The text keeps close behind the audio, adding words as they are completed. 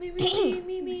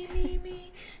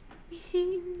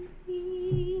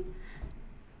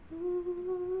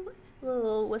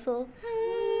Little whistle.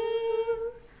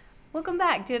 Welcome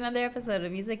back to another episode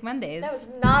of Music Mondays. That was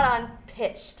not on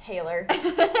pitch, Taylor.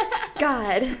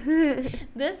 God.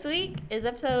 This week is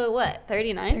episode, what,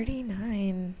 39?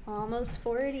 39. Almost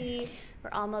 40. We're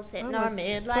almost hitting Almost our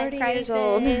midlife 40 crisis. years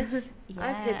old. Yeah.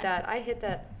 I've hit that. I hit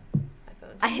that.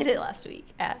 I hit it last week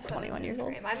at 21 years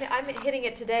old. I'm hitting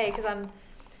it today because I'm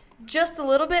just a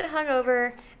little bit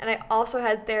hungover, and I also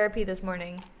had therapy this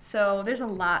morning. So there's a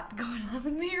lot going on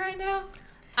with me right now.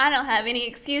 I don't have any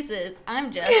excuses.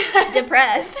 I'm just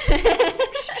depressed.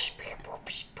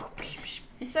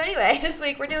 So anyway, this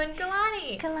week we're doing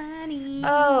Kehlani. Kehlani.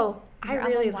 Oh, I Your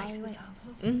really album, like this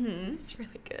album. Mm-hmm. It's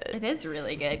really good. It is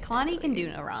really good. Kehlani can do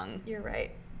no wrong, You're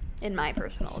right. in my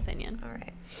personal opinion. All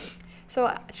right.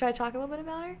 So should I talk a little bit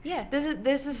about her? Yeah.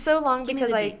 This is so long Give me because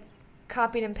the I deets.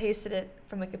 copied and pasted it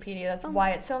from Wikipedia. That's Oh.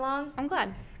 why it's so long. I'm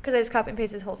glad. Because I just copied and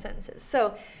pasted whole sentences.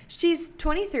 So she's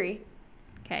 23.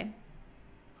 Okay.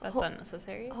 That's Hol-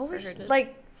 unnecessary. Holy for her to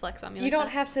like flex on me you like don't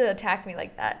that. have to attack me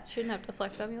like that. Shouldn't have to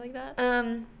flex on me like that.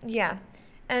 Yeah.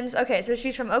 And okay, so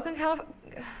she's from Oakland,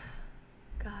 California.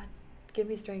 God, give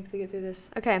me strength to get through this.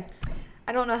 Okay.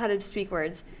 I don't know how to speak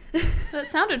words. That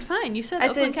sounded fine. You said I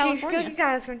Oakland, said she's California. Oakland,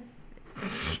 California.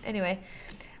 Anyway,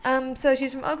 so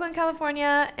she's from Oakland,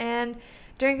 California, and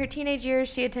during her teenage years,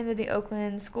 she attended the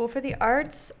Oakland School for the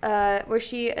Arts, where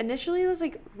she initially was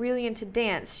like really into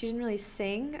dance. She didn't really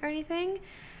sing or anything,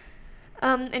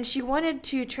 and she wanted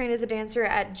to train as a dancer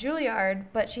at Juilliard,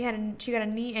 but she got a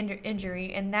knee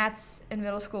injury, and that's in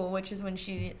middle school, which is when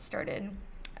she started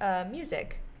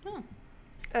music. Oh.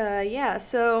 Yeah,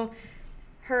 so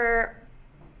her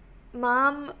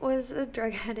mom was a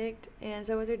drug addict, and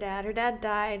so was her dad. Her dad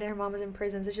died, and her mom was in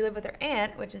prison, so she lived with her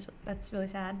aunt, that's really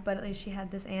sad, but at least she had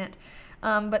this aunt.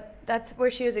 But that's where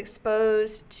she was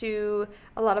exposed to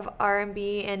a lot of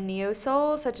R&B and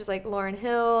neo-soul, such as like Lauryn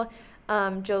Hill,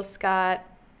 Jill Scott,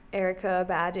 Erykah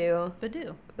Badu.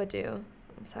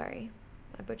 I'm sorry,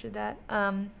 I butchered that.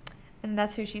 And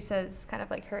that's who she says kind of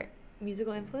like her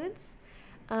musical influence.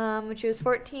 When she was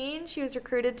 14, she was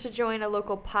recruited to join a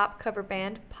local pop cover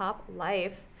band, Pop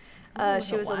Life.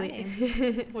 She was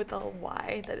with a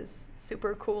Y. That is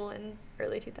super cool in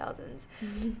early 2000s.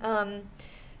 Mm-hmm.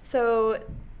 So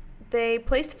they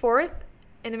placed fourth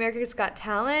in America's Got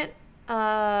Talent,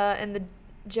 and the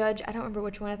judge, I don't remember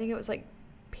which one. I think it was like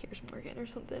Piers Morgan or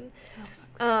something.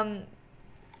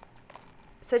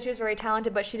 Said she was very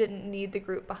talented, but she didn't need the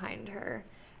group behind her.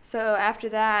 So after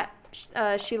that,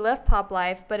 she left Pop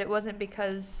Life, but it wasn't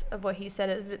because of what he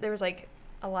said. There was like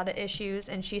a lot of issues,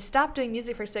 and she stopped doing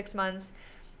music for 6 months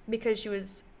because she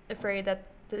was afraid that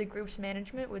the group's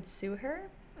management would sue her.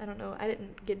 I don't know. I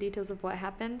didn't get details of what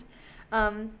happened.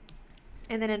 And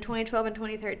then in 2012 and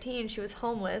 2013, she was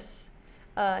homeless,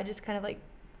 just kind of like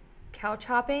couch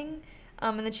hopping.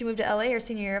 And then she moved to LA her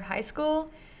senior year of high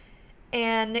school.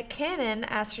 And Nick Cannon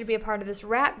asked her to be a part of this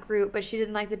rap group, but she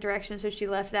didn't like the direction, so she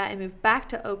left that and moved back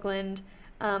to Oakland,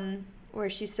 where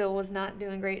she still was not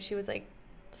doing great. She was like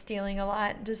stealing a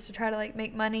lot just to try to like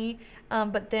make money.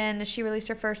 But then she released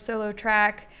her first solo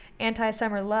track,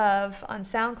 Anti-Summer Love, on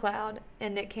SoundCloud,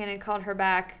 and Nick Cannon called her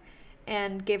back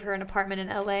and gave her an apartment in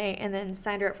LA, and then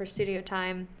signed her up for studio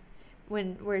time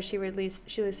where she released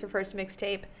her first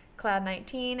mixtape, Cloud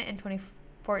 19, in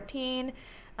 2014,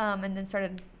 and then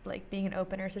started like being an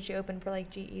opener. So she opened for like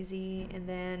G-Eazy, and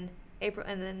then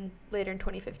later in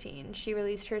 2015 she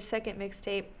released her second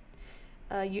mixtape,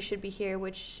 You Should Be Here,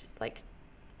 which like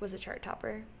was a chart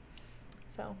topper.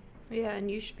 So Yeah,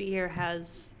 and You Should Be Here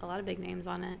has a lot of big names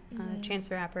on it. Mhm. Chance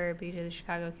the Rapper, BJ the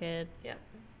Chicago Kid. yeah.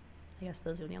 I guess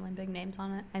those are the only big names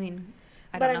on it. I mean,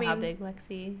 I But don't I know how mean, big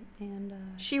Lexi and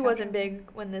She Couch wasn't are. big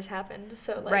when this happened,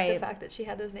 so like the Right. fact that she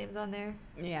had those names on there.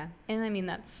 Yeah, and I mean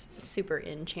that's super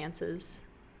in Chance's.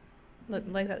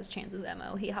 Like that was Chance's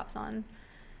MO. He hops on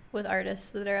with artists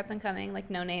that are up and coming,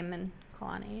 like No Name and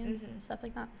Kehlani and Mhm. stuff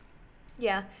like that.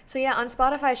 Yeah. So yeah, on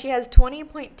Spotify she has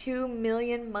 20.2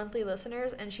 million monthly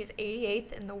listeners, and she's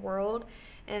 88th in the world,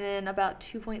 and then about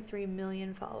 2.3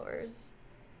 million followers.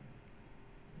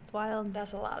 It's wild.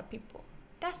 That's a lot of people.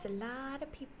 That's a lot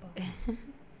of people.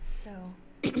 So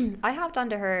I hopped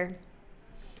onto her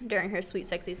during her Sweet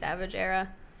Sexy Savage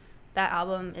era. That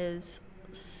album is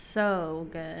so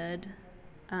good.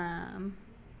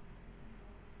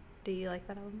 Do you like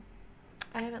that album?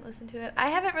 I haven't listened to it.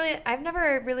 I've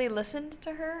never really listened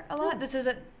to her a lot. Oh. This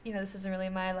isn't really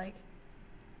my like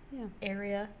Yeah.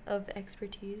 area of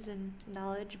expertise and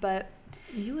knowledge, but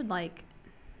You would like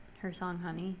her song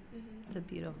Honey. It's a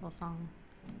beautiful song.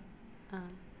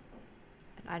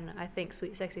 I don't know. I think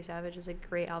Sweet Sexy Savage is a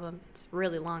great album. It's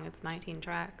really long. It's 19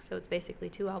 tracks, so it's basically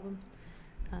 2 albums.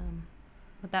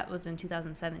 But that was in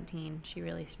 2017. She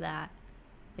released that.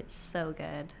 It's so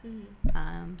good.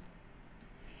 Mm-hmm.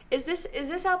 Is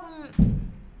this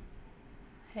album?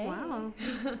 Hey. Wow.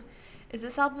 Is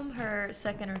this album her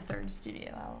second or third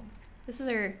studio album? This is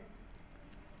her.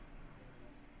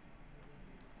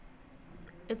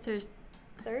 It's her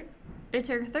Third? It's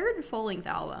her third full-length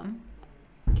album.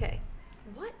 Okay.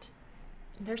 What?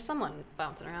 There's someone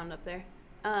bouncing around up there.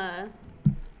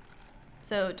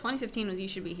 So 2015 was You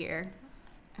Should Be Here.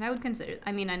 And I would consider,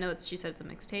 I mean, I know she said it's a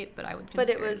mixtape, but I would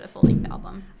consider it a full-length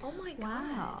album. Oh my god.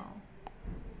 Wow.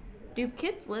 Do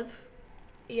kids live?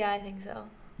 Yeah, I think so.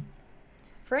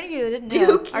 For any of you that didn't Do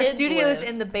know, our kids studio is live?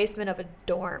 in the basement of a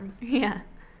dorm Yeah.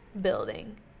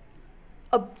 building.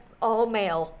 All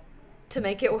male, to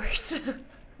make it worse.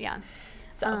 Yeah.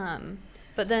 So.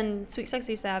 But then Sweet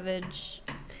Sexy Savage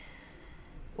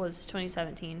was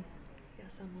 2017.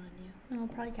 Yes, I'm on you. Oh,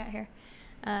 probably cat hair.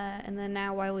 And then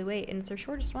now While We Wait, and it's her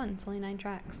shortest one. It's only 9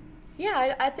 tracks.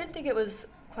 Yeah, I did think it was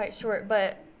quite short,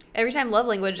 but Every time Love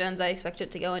Language ends, I expect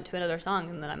it to go into another song,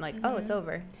 and then I'm like, oh, it's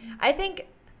over. I think,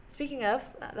 speaking of,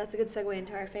 that's a good segue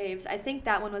into our faves. I think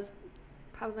that one was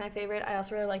probably my favorite. I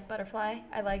also really liked Butterfly.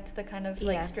 I liked the kind of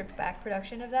Yeah. stripped back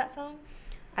production of that song.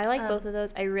 I like both of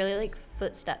those. I really like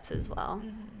Footsteps as well.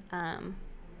 And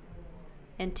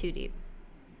Too Deep.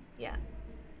 Yeah.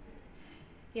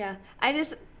 Yeah. I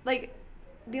just, like,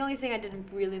 the only thing I didn't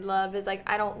really love is, like,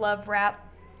 I don't love rap.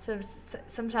 So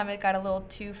sometimes it got a little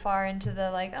too far into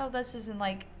the, like, oh, this isn't,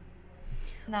 like,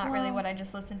 not really what I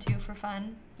just listened to for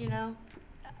fun, you know?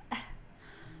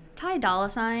 Ty Dolla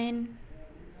 $ign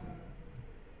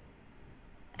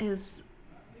is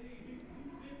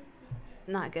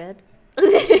not good.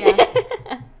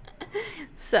 Yeah.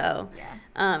 So,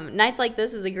 Yeah. Nights Like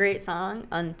This is a great song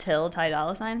until Ty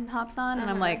Dolla $ign hops on, and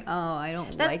I'm like, oh, I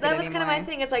don't like it That was anymore. kind of my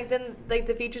thing. It's like, then, like,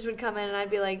 the features would come in, and I'd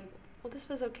be like, well, this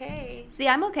was okay. See,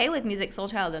 I'm okay with Music Soul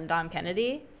Child and Dom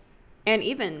Kennedy, and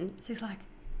even Six Lack. God.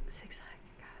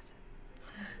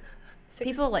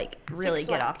 People like really Six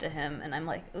get Lack. off to him, and I'm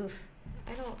like, oof.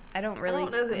 I don't really. I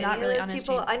don't know who I'm not any really of on those his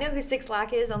people. team. I know who Six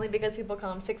Lack is only because people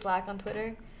call him Six Lack on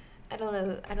Twitter. I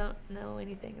don't know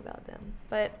anything about them.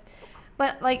 But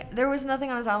like there was nothing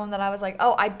on this album that I was like,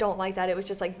 oh, I don't like that. It was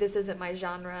just like, this isn't my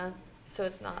genre, so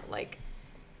it's not like.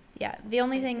 Yeah, the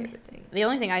only my thing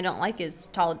favorite thing. I don't like is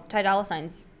Ty Dolla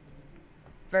 $ign's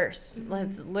verse.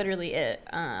 That's literally it.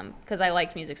 Because I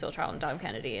liked Music Soul Child and Dom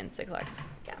Kennedy and Six Lack's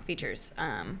features.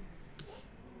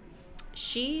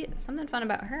 Something fun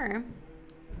about her.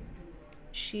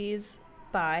 She's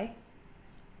bi.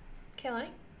 Kehlani?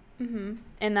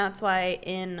 And that's why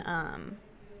in I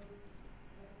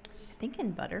think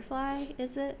in Butterfly,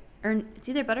 is it? Or it's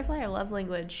either Butterfly or Love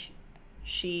Language.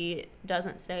 She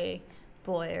doesn't say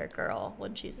boy or girl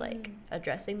when she's like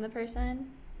addressing the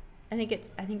person. I think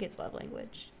it's Love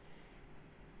Language.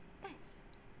 Nice.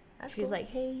 That's She's cool. like,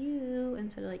 hey you,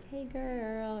 instead of like, hey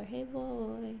girl or hey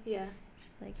boy. Yeah.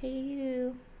 She's like, hey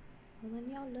you. Well, then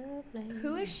y'all love language.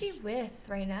 Who is she with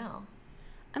right now?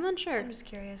 I'm unsure. I'm just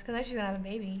curious because I know she's gonna have a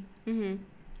baby.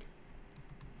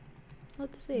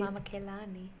 Let's see. Mama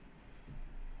Kehlani.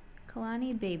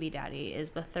 Kalani Baby Daddy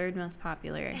is the 3rd most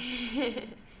popular.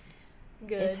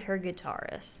 Good. It's her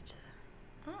guitarist.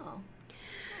 Oh.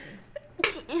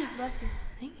 Nice. Bless you.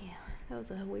 Thank you. That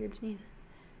was a weird sneeze.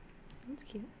 That's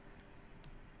cute.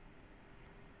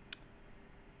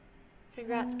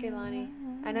 Congrats, Kehlani.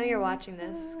 I know you're watching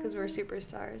this because we're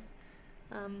superstars.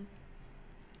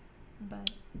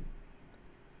 But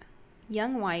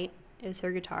Young White is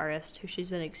her guitarist, who she's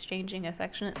been exchanging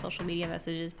affectionate social media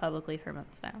messages publicly for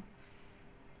months now.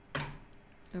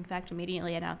 In fact,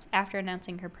 immediately after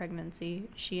announcing her pregnancy,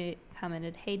 she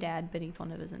commented, "Hey Dad," beneath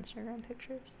one of his Instagram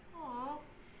pictures. Aw.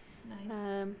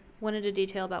 Nice. Wanted a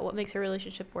detail about what makes her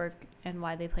relationship work and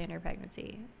why they planned her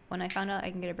pregnancy. When I found out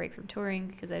I can get a break from touring,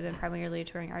 because I've been primarily a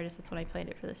touring artist, that's when I planned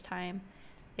it for this time.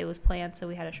 It was planned so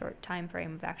we had a short time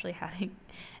frame of actually having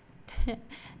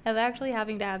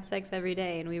to have sex every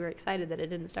day, and we were excited that it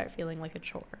didn't start feeling like a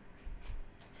chore.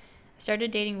 I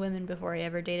started dating women before I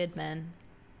ever dated men.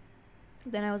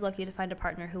 Then I was lucky to find a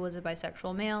partner who was a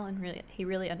bisexual male, and he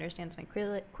really understands my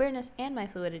queerness and my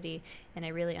fluidity, and I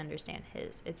really understand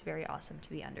his. It's very awesome to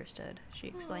be understood, she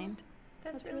explained.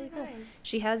 That's That's really really cool. nice.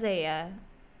 She has a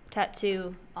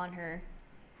tattoo on her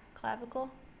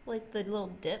clavicle, like the little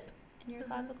dip in your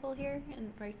clavicle here,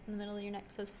 and right in the middle of your neck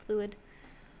says fluid.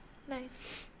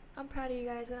 Nice. I'm proud of you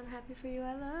guys and I'm happy for you.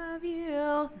 I love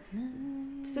you.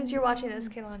 Since you're watching this,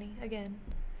 Kehlani, again.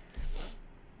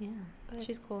 Yeah, But-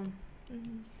 she's cool.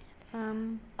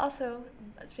 Also,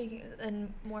 speaking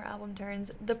in more album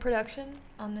turns, the production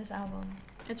on this album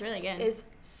It's really good. is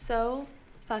so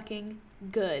fucking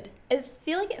good. I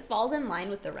feel like it falls in line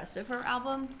with the rest of her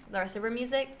albums, the rest of her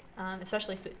music,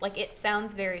 especially Sweet. Like, it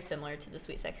sounds very similar to the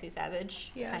Sweet Sexy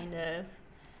Savage kind of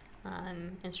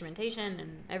instrumentation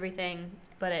and everything,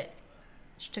 but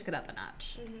she took it up a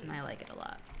notch, and I like it a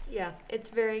lot. Yeah, it's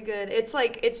very good. It's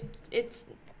like it's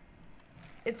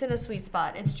in a sweet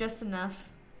spot. It's just enough.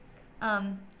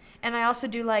 And I also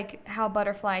do like how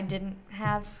Butterfly didn't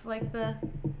have like the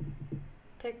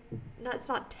it's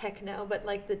not techno, but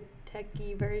like the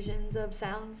techie versions of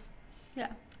sounds.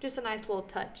 Yeah. Just a nice little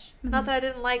touch. Not that I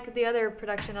didn't like the other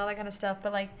production, all that kind of stuff,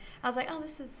 but like I was like, oh,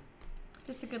 this is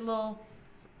just a good little.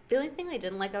 The only thing I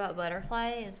didn't like about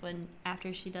Butterfly is when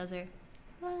after she does her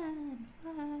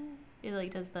Butterfly, it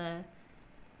like does the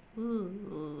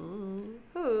ooh,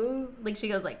 like she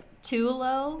goes like too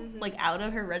low, like out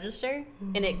of her register,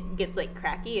 and it gets like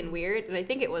cracky and weird, and I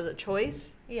think it was a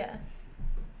choice. Yeah.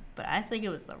 But I think it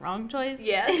was the wrong choice.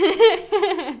 Yeah.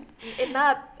 in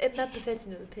my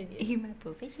professional opinion. In my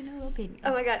professional opinion.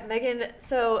 Oh my god, Megan,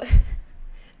 so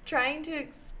trying to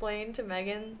explain to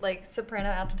Megan like soprano,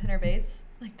 alto, tenor, bass,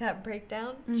 like that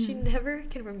breakdown, she never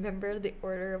can remember the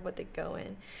order of what they go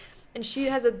in. And she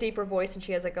has a deeper voice and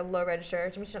she has like a low register.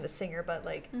 I mean, she's not a singer, but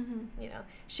like, you know,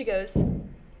 she goes,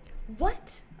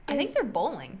 what? I think they're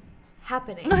bowling.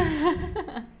 Happening.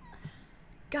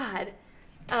 God.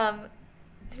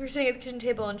 We were sitting at the kitchen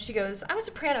table and she goes, I'm a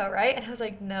soprano, right? And I was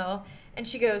like, no. And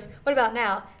she goes, what about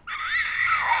now?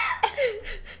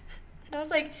 And I was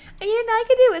like, you didn't know I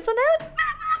could do whistle notes?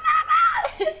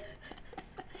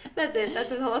 That's it. That's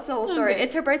the whole story. Okay.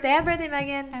 It's her birthday. Happy birthday,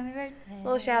 Megan. Happy birthday.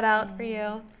 Little shout out for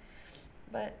you.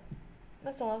 But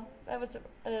that's all. That was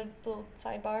a little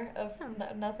sidebar of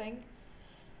nothing.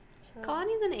 So.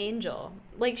 Kalani's an angel.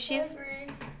 Like, she's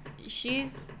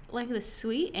like the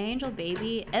sweet angel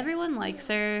baby. Everyone likes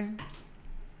her.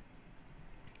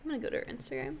 I'm gonna go to her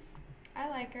Instagram. I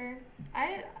like her.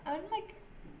 I've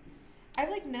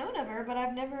known of her, but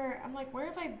I've never. I'm like, where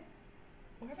have I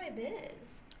been?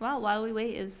 Wow, While We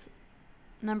Wait is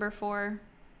number 4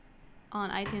 on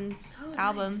iTunes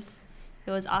albums. Nice. It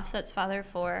was Offset's Father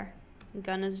 4,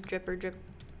 Gunna's Drip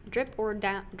or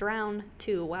Drown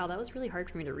 2. Wow, that was really hard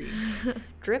for me to read.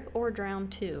 Drip or Drown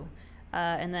 2.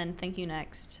 And then Thank You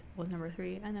Next was number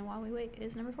 3, and then While We Wait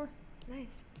is number 4.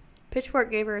 Nice. Pitchfork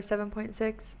gave her a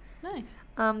 7.6. Nice.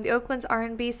 The Oakland's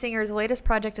R&B singer's latest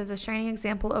project is a shining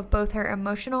example of both her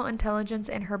emotional intelligence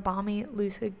and her balmy,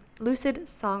 lucid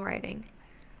songwriting.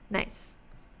 Nice.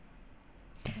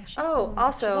 Yeah,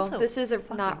 also, this is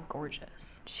not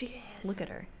gorgeous. She is. Look at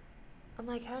her. I'm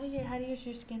like, how does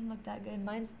your skin look that good?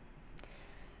 My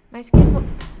skin.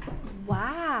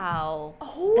 Wow.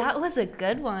 Oh, that was a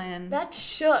good one. That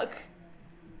shook.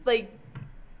 Like,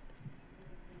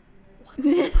 what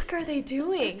the fuck are they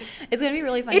doing? It's gonna be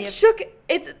really funny. It shook.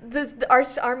 It's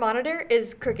our monitor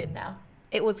is crooked now.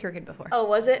 It was crooked before. Oh,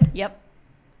 was it? Yep.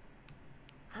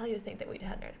 I don't even think that we'd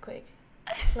had an earthquake.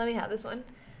 Let me have this one.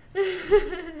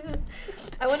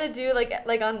 I want to do like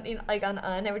on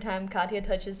every time Katya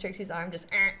touches Trixie's arm, just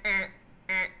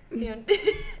you know.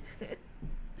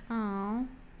 Aww.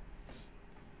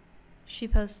 She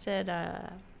posted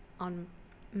on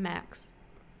Max,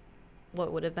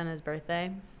 what would have been his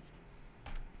birthday,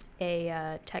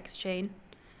 a text chain.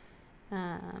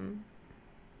 I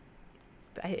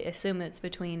assume it's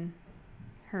between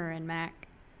her and Mac.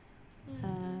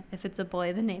 If it's a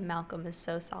boy, the name Malcolm is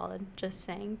so solid. Just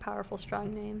saying, powerful,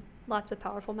 strong name. Lots of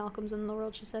powerful Malcolms in the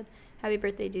world, she said. Happy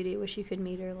birthday, Duty. Wish you could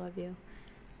meet her. Love you.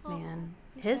 Man,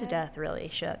 his death really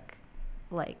shook,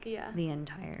 like, the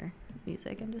entire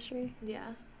music industry.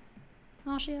 Yeah.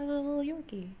 Oh, she has a little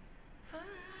Yorkie.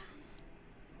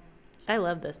 I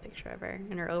love this picture of her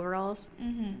in her overalls.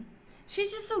 Mm-hmm.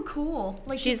 She's just so cool.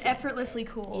 Like, she's effortlessly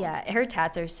cool. Yeah, her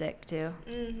tats are sick, too.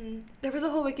 Mm-hmm. There was a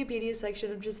whole Wikipedia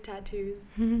section of just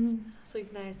tattoos. It's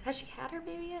like, nice. Has she had her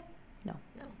baby yet? No.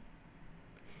 No.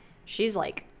 She's,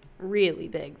 like, really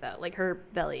big, though. Like, her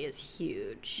belly is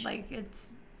huge. Like, it's,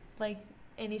 like,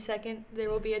 any second there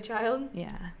will be a child.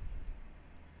 Yeah.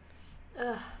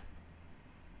 Ugh.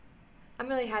 I'm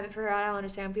really happy for her. I don't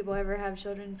understand people ever have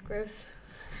children. It's gross.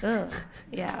 Ugh.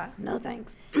 Yeah. No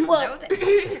thanks. Well,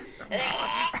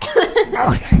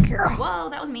 no thank you. Whoa,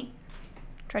 that was me.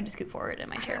 Tried to scoot forward in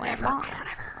my chair.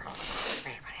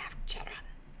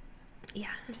 Yeah.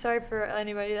 I'm sorry for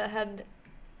anybody that had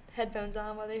headphones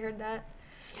on while they heard that.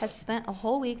 Has spent a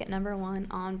whole week at number 1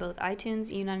 on both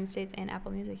iTunes United States and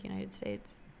Apple Music United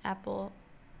States. Apple,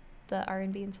 the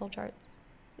R&B and soul charts.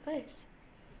 Nice.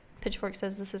 Pitchfork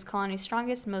says this is Kalani's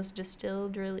strongest, most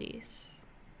distilled release.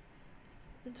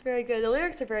 It's very good. The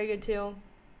lyrics are very good too.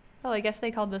 Oh, I guess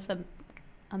they called this a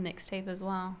mixtape as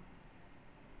well.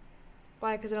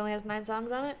 Why? Because it only has 9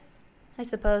 songs on it? I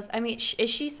suppose. I mean, is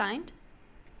she signed?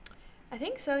 I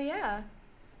think so, yeah.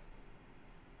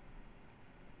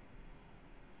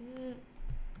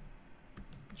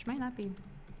 She might not be.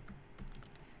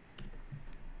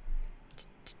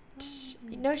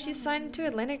 No, she's signed to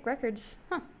Atlantic Records.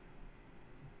 Huh.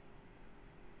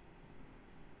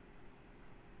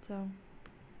 So.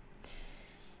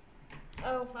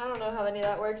 Oh, I don't know how any of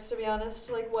that works, to be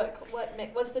honest. Like,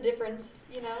 what's the difference,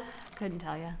 you know? Couldn't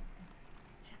tell you.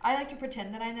 I like to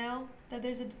pretend that I know that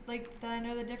there's that I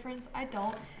know the difference. I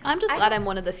don't. I'm just glad I'm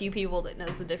one of the few people that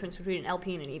knows the difference between an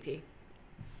LP and an EP. It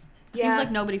seems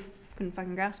like nobody can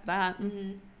fucking grasp that.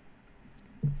 Mm-hmm.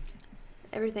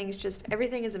 Everything is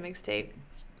a mixtape.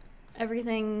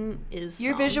 Everything is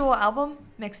Your songs. visual album,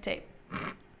 mixtape.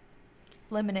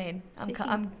 Lemonade.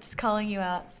 I'm just calling you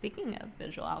out. Speaking of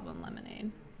visual album,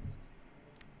 Lemonade.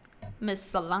 Miss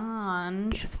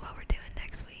Solange. Guess what we're doing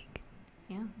next week?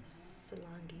 Yeah.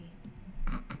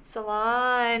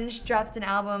 Solange dropped an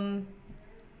album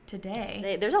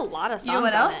today. There's a lot of songs. You know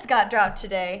what else got dropped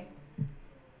today?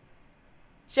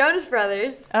 Jonas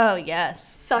Brothers. Oh, yes.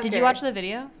 Sucker. Did you watch the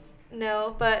video?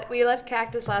 No, but we left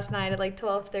Cactus last night at like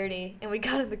 12:30, and we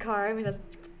got in the car. I mean, that's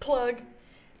plug.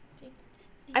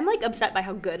 I'm like upset by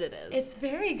how good it is. It's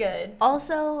very good.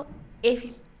 Also, if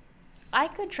I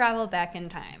could travel back in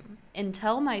time and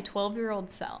tell my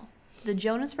 12-year-old self the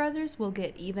Jonas Brothers will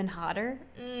get even hotter,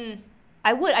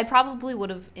 I probably would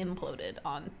have imploded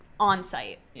on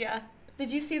site. Yeah.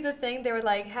 Did you see the thing? They were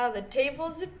like, how the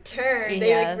tables have turned.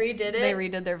 They like redid it. They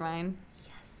redid their mind.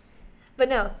 Yes. But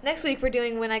no, next week we're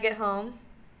doing When I Get Home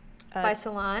by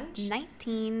Solange.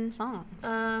 19 songs.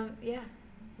 Yeah,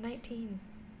 19.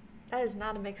 That is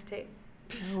not a mixtape.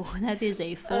 Oh, that is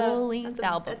a full-length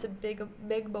album. That's a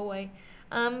big boy.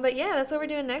 But yeah, that's what we're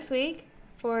doing next week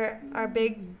for our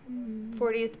big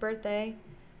 40th birthday.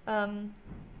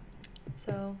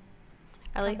 So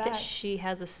I like that she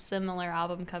has a similar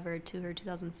album cover to her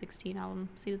 2016 album,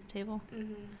 Seat at the Table.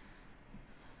 Mm-hmm.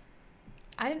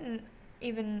 I didn't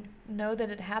even know that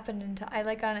it happened until I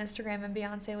got on Instagram and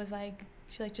Beyonce was like,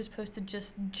 she just posted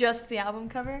just the album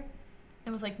cover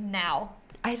and was like, now.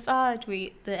 I saw a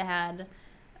tweet that had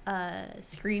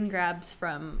screen grabs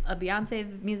from a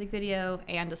Beyonce music video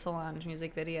and a Solange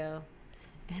music video.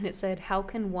 And it said, how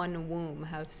can one womb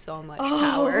have so much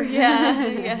power?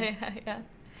 Yeah.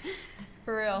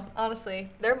 For real. Honestly.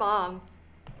 Their mom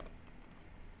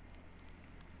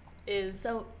is...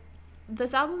 So,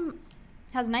 this album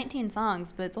has 19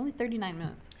 songs, but it's only 39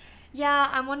 minutes. Yeah,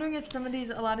 I'm wondering if a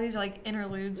lot of these are like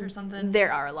interludes or something.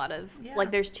 There are a lot of,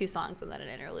 there's 2 songs and then an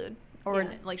interlude. Or,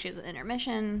 she has an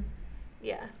intermission.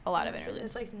 Yeah. A lot of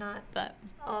interludes. It's, not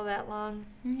all that long.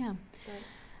 Yeah. But.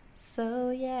 So,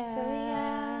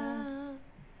 yeah.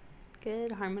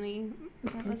 Good harmony.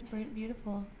 That was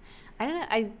beautiful. I don't know.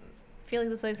 I feel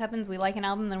like this always happens. We like an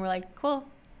album, then we're like, cool.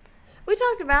 We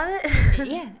talked about it.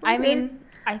 Yeah. I mean,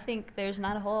 I think there's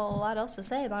not a whole lot else to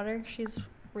say about her. She's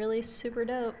really super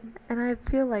dope. And I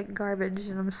feel like garbage,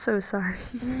 and I'm so sorry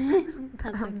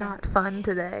that I'm not fun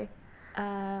today.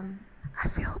 I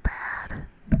feel bad.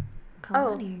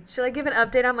 Kalani. Should I give an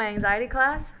update on my anxiety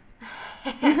class?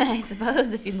 I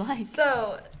suppose, if you'd like.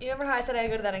 So, you remember how I said I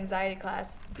go to that anxiety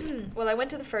class? Well, I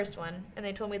went to the first one, and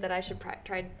they told me that I should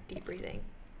try deep breathing.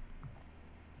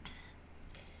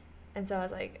 And so I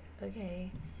was like,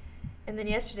 okay. And then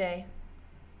yesterday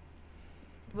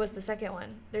was the second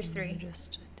one. There's 3. You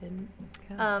just didn't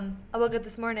go. I woke up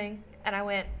this morning, and I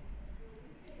went,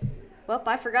 well,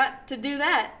 I forgot to do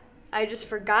that. I just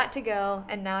forgot to go,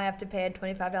 and now I have to pay a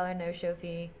 $25 no-show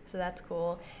fee, so that's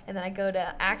cool. And then I go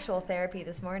to actual therapy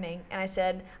this morning, and I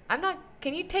said,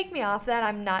 can you take me off that?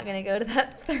 I'm not going to go to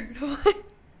that third one.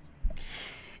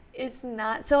 It's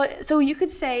not, so you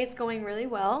could say it's going really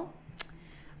well.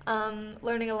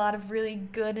 Learning a lot of really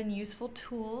good and useful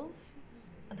tools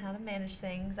on how to manage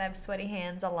things. I have sweaty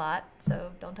hands a lot,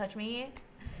 so don't touch me.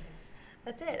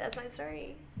 That's it. That's my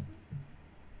story.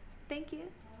 Thank you.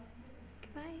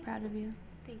 Goodbye. Proud of you.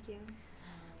 Thank you.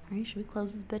 All right, should we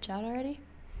close this bitch out already?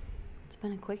 It's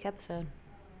been a quick episode.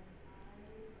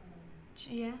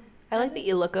 Yeah. I like that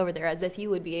you look over there as if you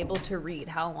would be able to read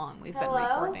how long we've been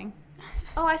recording.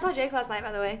 Oh, I saw Jake last night,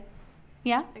 by the way.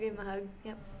 Yeah? I gave him a hug.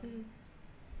 Yep. Mm-hmm.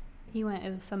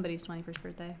 It was somebody's 21st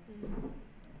birthday. Mm-hmm.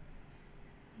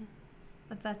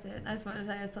 Yeah. That's it. I just wanted to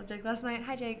say I saw Jake last night.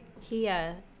 Hi, Jake. He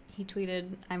he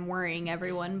tweeted, "I'm worrying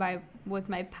everyone with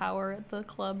my power at the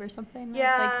club" or something. And I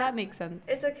Yeah. was like, that makes sense.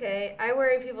 It's okay. I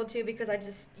worry people too because I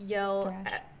just yell Thrash.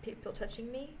 at people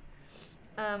touching me.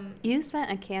 You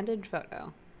sent a candid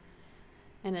photo,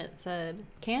 and it said,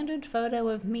 "Candid photo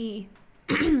of me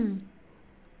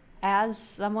as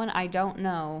someone I don't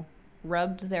know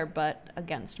rubbed their butt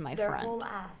against my their front." whole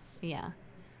ass. Yeah.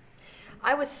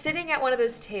 I was sitting at one of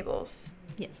those tables.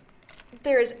 Yes.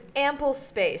 There is ample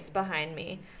space behind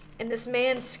me, and this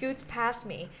man scoots past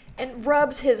me and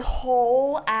rubs his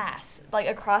whole ass like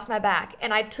across my back.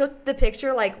 And I took the picture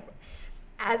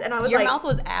and I was Your like, mouth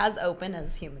was as open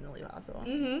as humanly possible.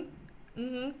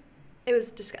 It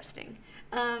was disgusting.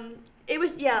 It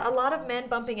was a lot of men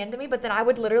bumping into me, but then I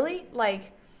would literally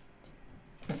like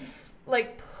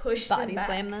push Body them back.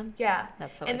 slam them? Yeah.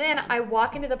 That's And always then fun. I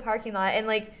walk into the parking lot and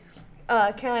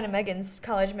Carolina Megan's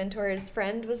college mentor's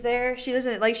friend was there. She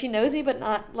doesn't she knows me, but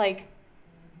not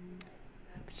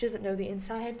she doesn't know the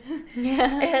inside.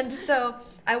 Yeah. And so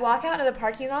I walk out into the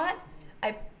parking lot.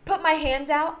 I put my hands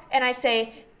out and I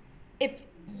say, if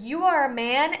you are a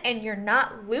man and you're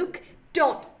not Luke,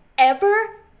 don't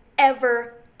ever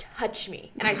touch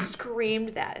me. And I screamed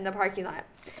that in the parking lot.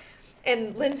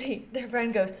 And Lindsay, their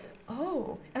friend, goes,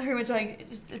 oh. And everyone's like,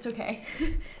 it's okay.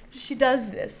 She does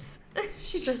this.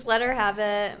 She Just let her have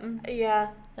it. Yeah.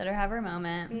 Let her have her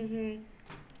moment. Mm-hmm.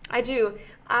 I do.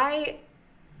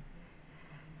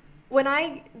 When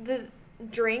I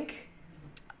drink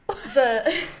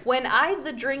the When I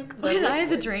drink the when I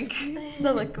liquids. drink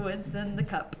the liquids, then the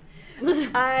cup.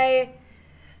 With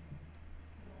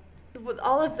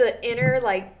all of the inner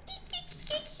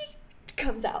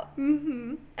comes out,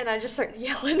 Mm-hmm. and I just start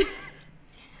yelling.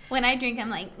 When I drink, I'm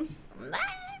like,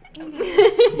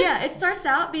 Yeah, it starts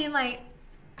out being like,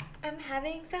 I'm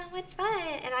having so much fun,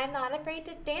 and I'm not afraid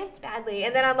to dance badly,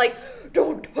 and then I'm like,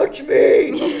 don't touch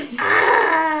me.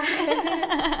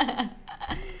 Ah!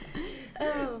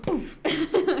 Oh,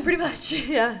 pretty much,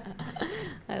 yeah.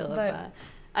 I love But- that.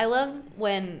 I love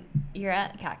when you're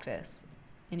at Cactus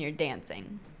and you're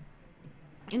dancing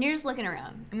and you're just looking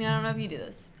around. I mean, I don't know if you do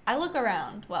this. I look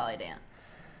around while I dance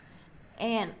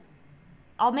and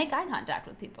I'll make eye contact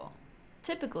with people,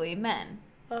 typically men.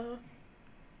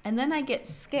 And then I get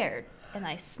scared and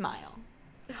I smile.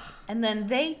 And then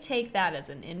they take that as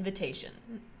an invitation.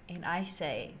 And I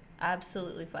say,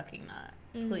 absolutely fucking not.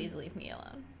 Please leave me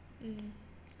alone.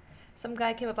 Some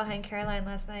guy came up behind Caroline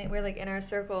last night. We're in our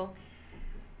circle.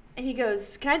 And he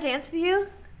goes, can I dance with you?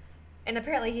 And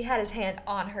apparently he had his hand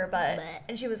on her butt. Bleh.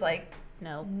 And she was like,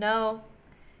 No. no.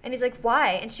 And he's like,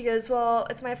 why? And she goes, well,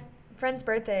 it's my friend's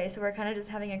birthday, so we're kind of just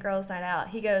having a girls' night out.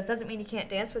 He goes, doesn't mean you can't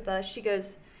dance with us. She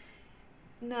goes,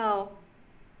 no.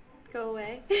 Go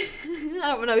away. I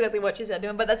don't know exactly what she said to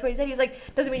him, but that's what he said. He's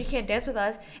like, doesn't mean you can't dance with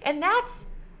us. And that's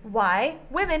why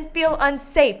women feel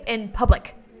unsafe in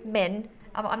public. Men.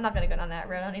 I'm not going to go down that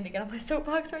road. I don't need to get on my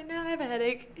soapbox right now. I have a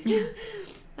headache.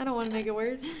 I don't want to make it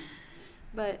worse.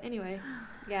 But anyway,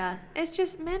 yeah. It's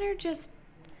just, men are just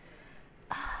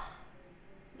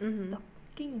Mm-hmm. the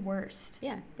fucking worst.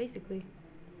 Yeah, basically.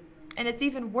 And it's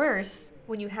even worse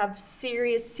when you have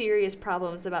serious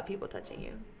problems about people touching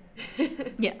you.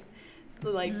 Yeah.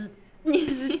 So,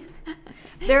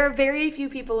 there are very few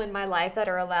people in my life that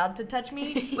are allowed to touch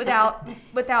me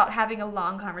without having a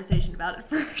long conversation about it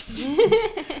first.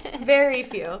 Very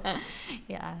few.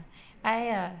 Yeah.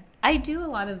 I do a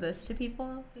lot of this to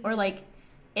people. Or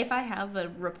if I have a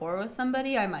rapport with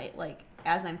somebody, I might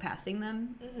as I'm passing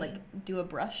them, do a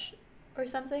brush or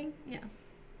something. Yeah.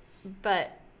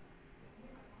 But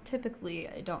typically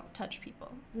I don't touch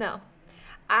people. No.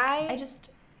 I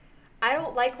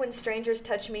don't like when strangers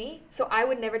touch me, so I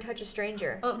would never touch a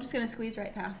stranger. I'm just gonna squeeze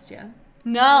right past you.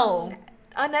 No.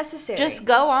 Unnecessary. Just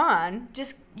go on.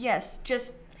 Just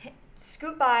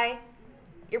scoot by.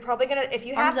 You're probably gonna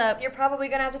Arms up. You're probably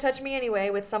gonna have to touch me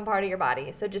anyway with some part of your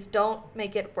body. So just don't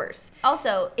make it worse.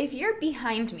 Also, if you're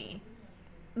behind me,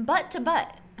 butt to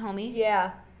butt, homie.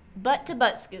 Yeah. Butt to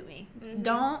butt scoot me. Mhm.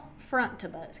 Don't front to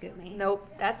butt scoot me. Nope.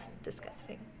 That's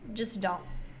disgusting. Just don't.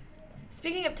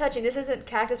 Speaking of touching, this isn't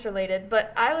cactus related,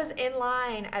 but I was in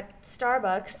line at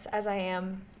Starbucks, as I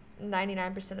am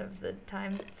 99% of the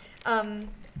time.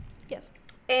 Yes.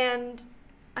 And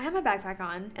I had my backpack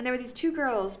on, and there were these two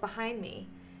girls behind me.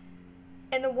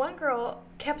 And the one girl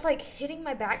kept hitting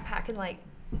my backpack and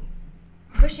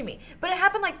pushing me. But it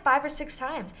happened 5 or 6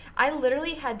 times. I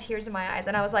literally had tears in my eyes,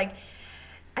 and I was like,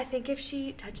 I think if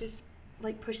she pushes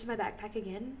my backpack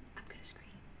again, I'm gonna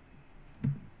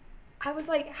scream. I was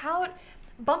like, how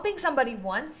bumping somebody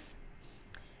once,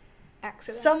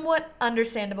 Accident. somewhat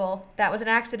understandable. That was an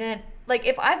accident. like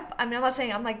if I'm not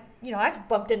saying I'm like, I've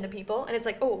bumped into people and it's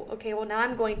like, oh, okay, well now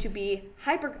I'm going to be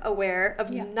hyper aware of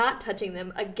not touching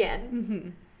them again. Mm-hmm.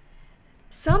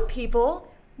 Some people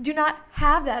do not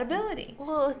have that ability.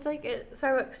 Well, it's like at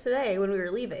Starbucks today when we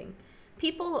were leaving.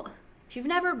 People, if you've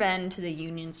never been to the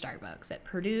Union Starbucks at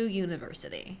Purdue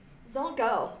University, don't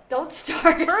go. Don't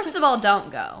start. First of all,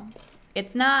 don't go.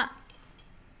 It's not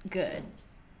good.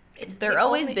 They're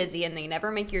always busy and they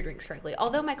never make your drinks correctly.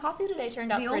 Although my coffee today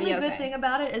turned out pretty okay. The only good thing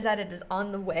about it is that it is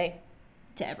on the way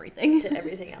to everything. To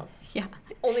everything else. Yeah.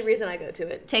 It's the only reason I go to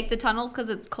it. Take the tunnels because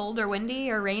it's cold or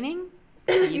windy or raining.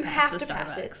 You have to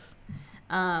pass it.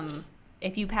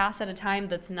 If you pass at a time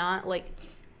that's not like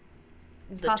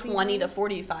the Coffee 20 to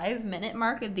 45 minute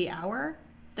mark of the hour,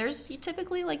 there's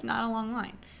typically like not a long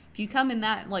line. If you come in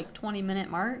that like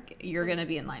 20-minute mark, you're going to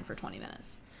be in line for 20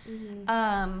 minutes.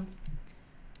 Mm-hmm.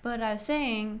 But I was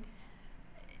saying,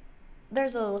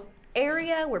 there's a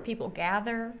area where people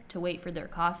gather to wait for their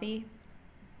coffee,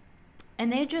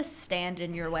 and they just stand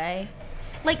in your way.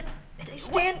 Like they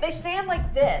stand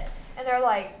like this, and they're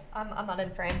like, I'm not in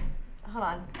frame. Hold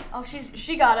on. Oh,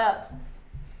 she got up,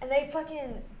 and they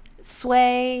fucking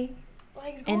sway,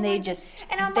 and they like just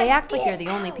and they like, act like they're the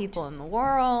out. only people in the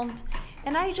world,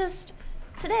 and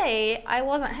today I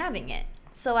wasn't having it.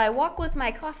 So I walk with my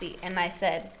coffee, and I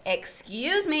said,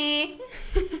 "Excuse me."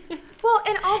 Well,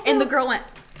 and also... And the girl went...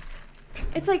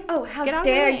 It's like, oh, how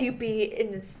dare you be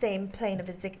in the same plane of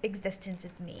existence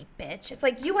as me, bitch. It's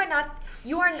like, you are...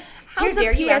 How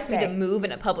dare you ask me to move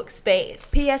in a public space?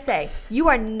 PSA, you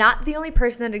are not the only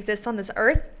person that exists on this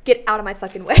earth. Get out of my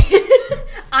fucking way.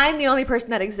 I'm the only person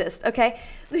that exists, okay?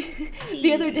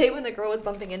 The other day when the girl was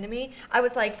bumping into me, I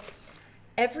was like...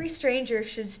 Every stranger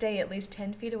should stay at least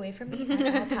 10 feet away from me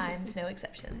at all times, no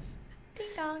exceptions. Ding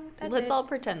dong. Let's all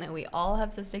pretend that we all have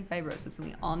cystic fibrosis and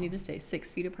we all need to stay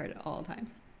 6 feet apart at all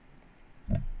times.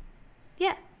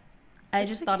 Yeah. I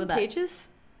just thought of that.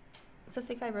 Contagious?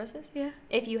 Cystic fibrosis? Yeah.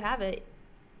 If you have it,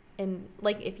 and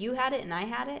like if you had it and I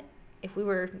had it, if we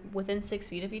were within 6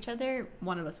 feet of each other,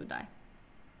 one of us would die.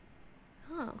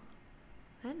 Oh.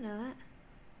 I didn't know that.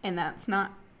 And that's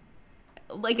not...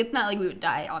 Like, it's not like we would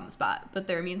die on the spot, but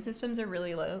their immune systems are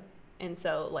really low. And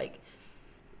so, like,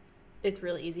 it's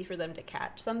really easy for them to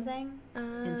catch something.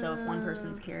 And so if one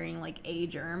person's carrying, like, a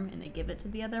germ and they give it to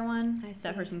the other one,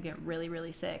 that person can get really,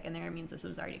 really sick, and their immune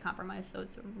system's already compromised. So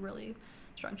it's a really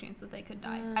strong chance that they could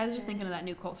die. I was just thinking of that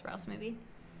new Cole Sprouse movie.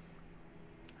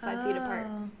 5 feet apart.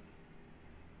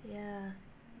 Yeah.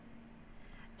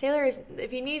 Taylor,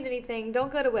 if you need anything,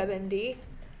 don't go to WebMD.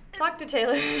 Talk to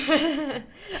Taylor.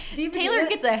 Taylor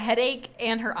gets a headache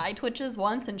and her eye twitches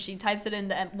once, and she types it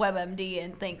into WebMD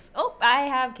and thinks, oh, I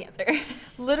have cancer.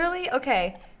 Literally?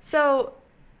 Okay. So,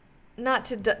 not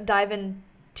to dive in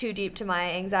too deep to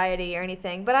my anxiety or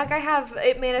anything, but like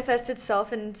it manifests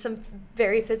itself in some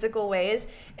very physical ways.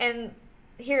 And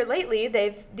here lately,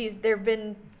 there've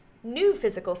been new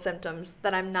physical symptoms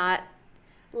that I'm not...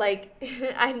 Like,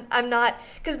 I'm not,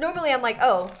 because normally I'm like,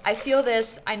 oh, I feel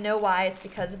this, I know why, it's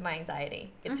because of my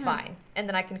anxiety. It's fine. And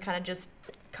then I can kind of just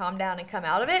calm down and come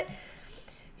out of it.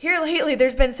 Here lately,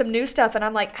 there's been some new stuff, and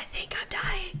I'm like, I think I'm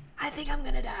dying. I think I'm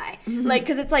going to die. Like,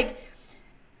 because it's like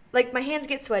my hands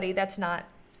get sweaty. That's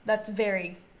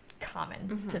very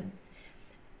common.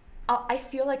 I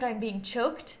feel like I'm being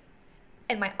choked,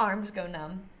 and my arms go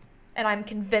numb, and I'm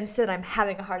convinced that I'm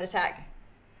having a heart attack.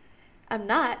 I'm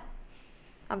not.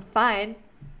 I'm fine,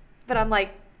 but I'm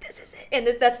like, this is it. And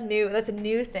that's new. That's a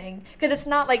new thing. Because it's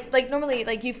not like normally,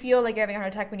 like, you feel like you're having a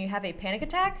heart attack when you have a panic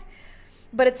attack,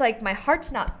 but it's like my heart's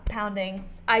not pounding.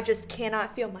 I just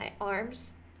cannot feel my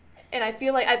arms. And I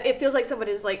feel like, it feels like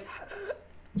somebody's like...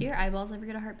 Do your eyeballs ever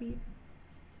get a heartbeat?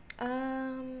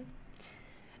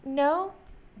 No.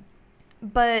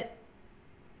 But,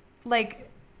 like,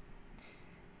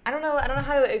 I don't know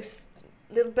how to...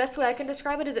 The best way I can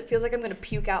describe it is it feels like I'm going to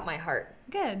puke out my heart.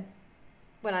 Good.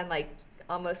 When I'm like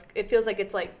almost, it feels like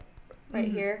it's like right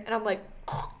here. And I'm like,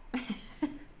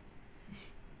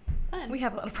 Fun. We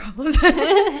have a lot of problems.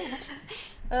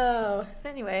 Oh,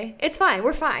 anyway, it's fine.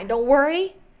 We're fine. Don't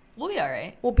worry. We'll be all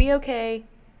right. We'll be okay.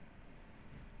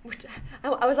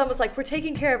 I was almost like, we're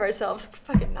taking care of ourselves.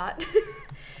 We're fucking not.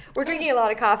 We're drinking a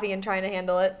lot of coffee and trying to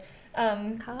handle it.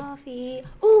 Coffee.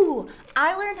 Ooh,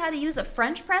 I learned how to use a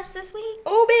French press this week.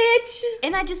 Oh, bitch.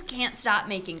 And I just can't stop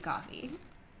making coffee.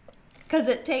 Because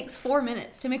it takes 4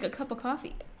 minutes to make a cup of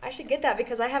coffee. I should get that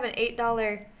because I have an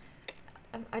 $8...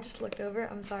 I just looked over.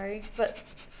 I'm sorry. But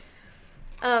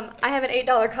I have an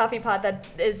 $8 coffee pot that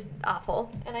is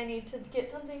awful. And I need to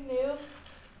get something new.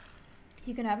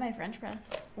 You can have my French press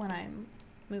when I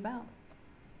move out.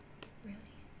 Really?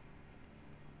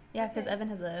 Yeah, because Okay. Evan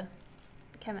has a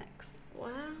Chemex. Wow.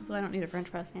 So I don't need a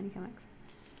French press and a Chemex.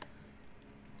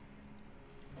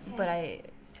 Yeah. But I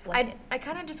like it. I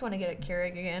kind of just want to get a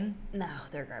Keurig again. No,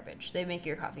 they're garbage. They make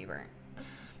your coffee burnt.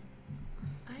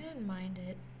 I didn't mind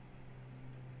it.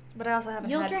 But I also haven't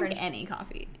You'll had drink French. any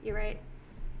coffee. You're right.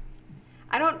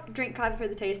 I don't drink coffee for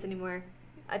the taste anymore.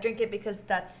 I drink it because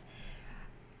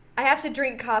I have to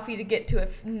drink coffee to get to a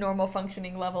normal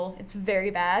functioning level. It's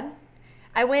very bad.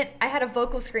 I had a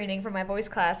vocal screening for my voice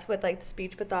class with like the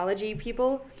speech pathology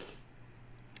people.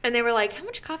 And they were like, "How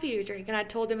much coffee do you drink?" And I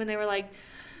told them and they were like,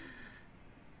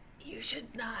 "You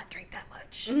should not drink that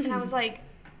much." And I was like,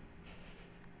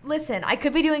 "Listen, I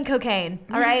could be doing cocaine,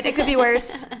 all right? It could be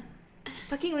worse.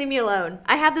 Fucking leave me alone.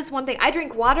 I have this one thing. I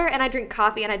drink water and I drink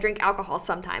coffee and I drink alcohol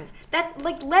sometimes.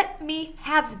 Let me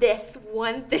have this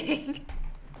one thing."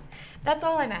 That's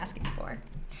all I'm asking for.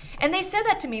 And they said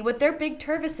that to me with their big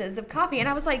turvises of coffee. And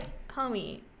I was like,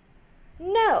 Homie.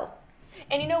 no.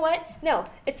 And you know what? No,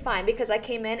 it's fine because I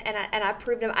came in and I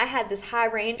proved them I had this high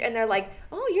range. And they're like,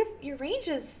 "Oh, your range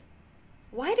is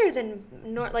wider than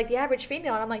like the average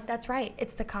female." And I'm like, "That's right.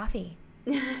 It's the coffee."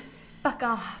 Fuck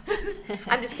off.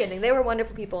 I'm just kidding. They were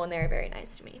wonderful people and they were very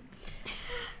nice to me.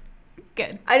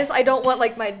 Good. I don't want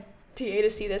like my TA to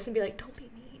see this and be like, "Don't be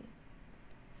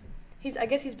mean." I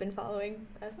guess he's been following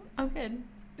us. Oh, good.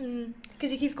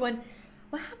 Because he keeps going,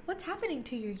 "What's happening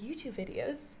to your YouTube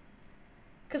videos?"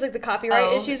 Because like the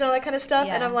copyright issues and all that kind of stuff.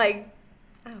 Yeah. And I'm like,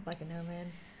 I don't fucking know,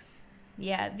 man.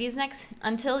 Yeah,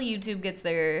 until YouTube gets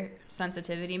their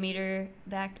sensitivity meter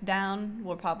back down,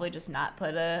 we'll probably just not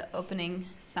put a opening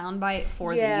soundbite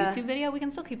for Yeah. the YouTube video. We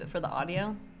can still keep it for the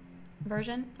audio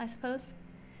version, I suppose.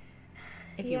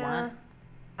 If you Yeah. want.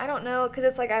 I don't know, because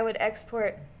it's like I'd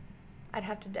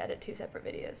have to edit 2 separate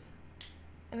videos.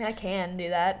 I mean, I can do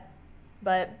that,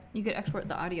 but You could export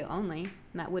the audio only, and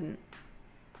that wouldn't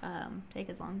take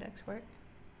as long to export.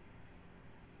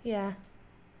 yeah.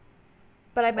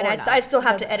 But I mean, Or I not. still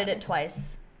have to Doesn't edit matter. it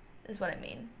twice, is what I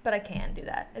mean. But I can do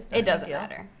that. It's not a It big doesn't deal.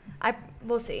 matter.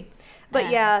 We'll see. But Uh.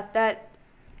 yeah,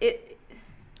 They've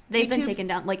been YouTube's- taken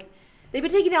down. Like, they've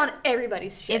been taking down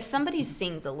everybody's shit. if somebody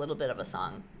sings a little bit of a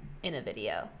song in a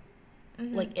video,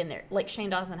 Mhm. like in there, like Shane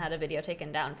Dawson had a video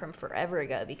taken down from forever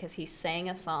ago because he sang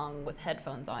a song with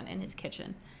headphones on in his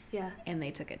kitchen, yeah. and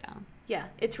they took it down. Yeah,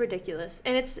 it's ridiculous.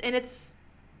 And it's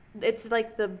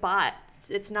like the bot.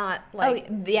 It's not like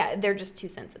Yeah, they're just too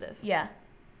sensitive. yeah.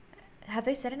 Has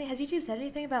YouTube said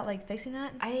anything about like fixing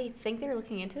that? I think they're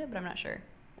looking into it, but I'm not sure.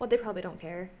 Well, they probably don't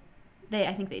care.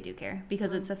 I think they do care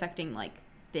because it's affecting like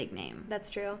big name That's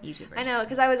true. YouTubers. I know,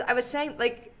 because I was saying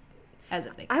like As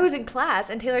if they. I was in class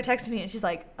and Taylor texted me and she's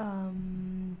like,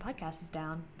 podcast is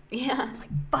down. Yeah. I was like,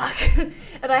 fuck.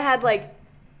 And I had like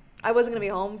I wasn't gonna be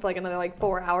home for like another like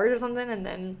 4 hours or something, and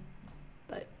then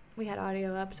but we had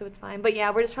audio up, so it's fine. But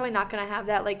yeah, we're just probably not gonna have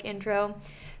that like intro.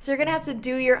 So you're gonna have to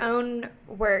do your own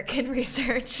work and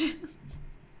research.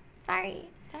 Sorry.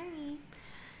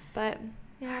 But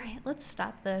All right, let's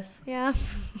stop this. yeah.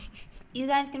 You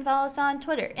guys can follow us on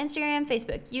Twitter, Instagram,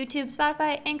 Facebook, YouTube,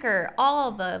 Spotify, Anchor, all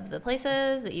of the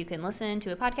places that you can listen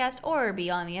to a podcast or be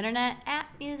on the internet at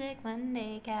Music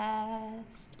Monday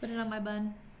Cast. Put it on my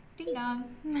bun. Ding dong.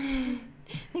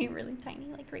 You're really tiny,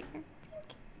 like right here.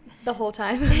 The whole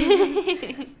time.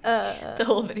 The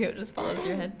whole video just follows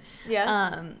your head.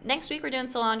 Yeah. Next week we're doing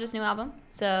Solange's new album,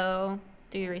 so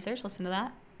do your research, listen to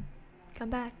that. Come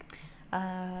back.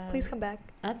 Please come back.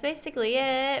 That's basically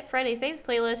it. Friday Faves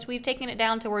playlist. We've taken it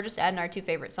down to we're just adding our 2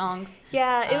 favorite songs.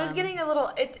 Yeah, it was getting a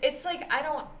little. It's like I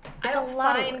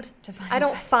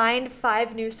don't find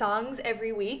 5 new songs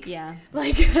every week. Yeah.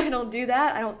 Like I don't do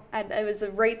that. It was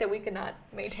a rate that we could not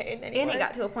maintain anymore. And it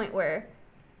got to a point where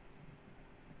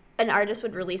an artist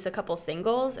would release a couple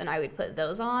singles and I would put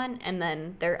those on, and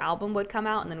then their album would come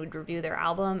out and then we'd review their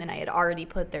album, and I had already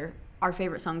put our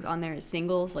favorite songs on there as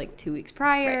singles like 2 weeks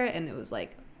prior, Right. and it was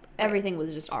like everything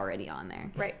was just already on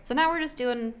there. Right. So now we're just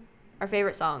doing our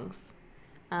favorite songs.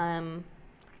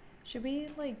 Should we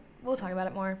we'll talk about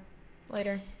it more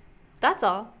later. That's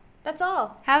all. That's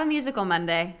all. Have a musical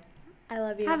Monday. I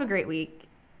love you. Have a great week.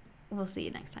 We'll see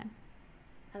you next time.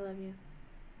 I love you.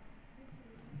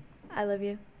 I love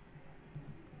you.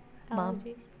 Mom.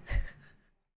 Allergies.